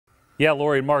Yeah,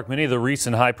 Lori and Mark, many of the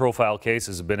recent high-profile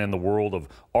cases have been in the world of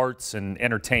arts and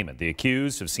entertainment. The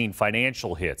accused have seen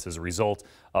financial hits as a result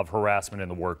of harassment in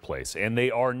the workplace, and they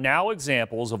are now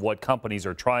examples of what companies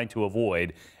are trying to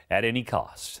avoid at any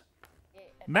cost.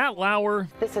 Matt Lauer.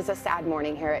 This is a sad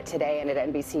morning here at Today and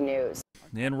at NBC News.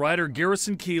 And writer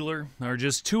Garrison Keillor are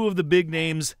just two of the big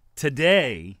names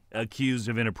today accused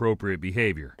of inappropriate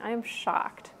behavior. I'm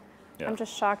shocked. Yeah. I'm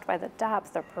just shocked by the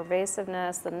depth, the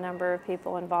pervasiveness, the number of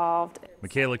people involved.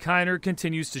 Michaela Kiner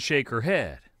continues to shake her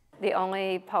head. The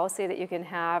only policy that you can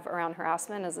have around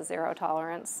harassment is a zero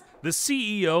tolerance. The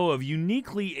CEO of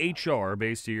Uniquely HR,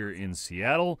 based here in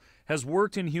Seattle, has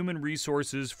worked in human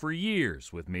resources for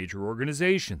years with major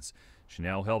organizations. She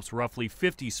now helps roughly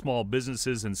 50 small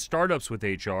businesses and startups with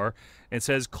HR and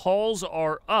says calls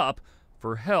are up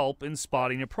for help in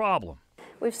spotting a problem.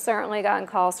 We've certainly gotten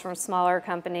calls from smaller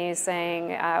companies saying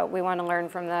we want to learn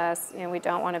from this. We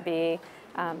don't want to be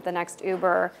the next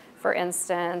Uber, for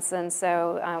instance, and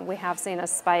so we have seen a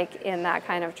spike in that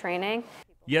kind of training.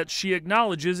 Yet she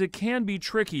acknowledges it can be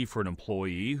tricky for an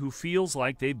employee who feels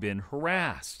like they've been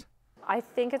harassed. I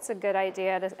think it's a good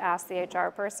idea to ask the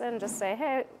HR person, just say,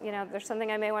 hey, there's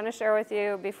something I may want to share with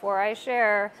you. Before I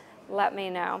share, let me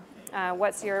know.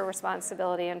 What's your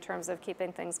responsibility in terms of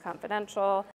keeping things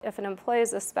confidential? If an employee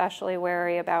is especially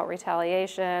wary about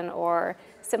retaliation or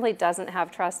simply doesn't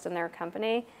have trust in their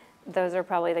company, those are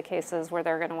probably the cases where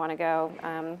they're going to want to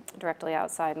go directly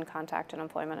outside and contact an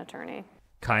employment attorney.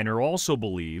 Kiner also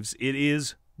believes it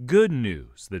is good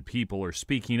news that people are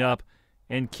speaking up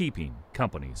and keeping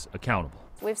companies accountable.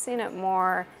 We've seen it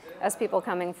more as people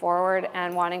coming forward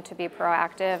and wanting to be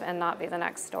proactive and not be the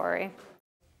next story.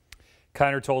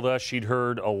 Kiner told us she'd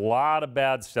heard a lot of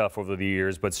bad stuff over the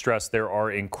years, but stressed there are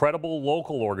incredible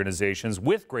local organizations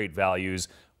with great values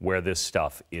where this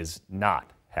stuff is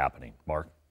not happening. Mark?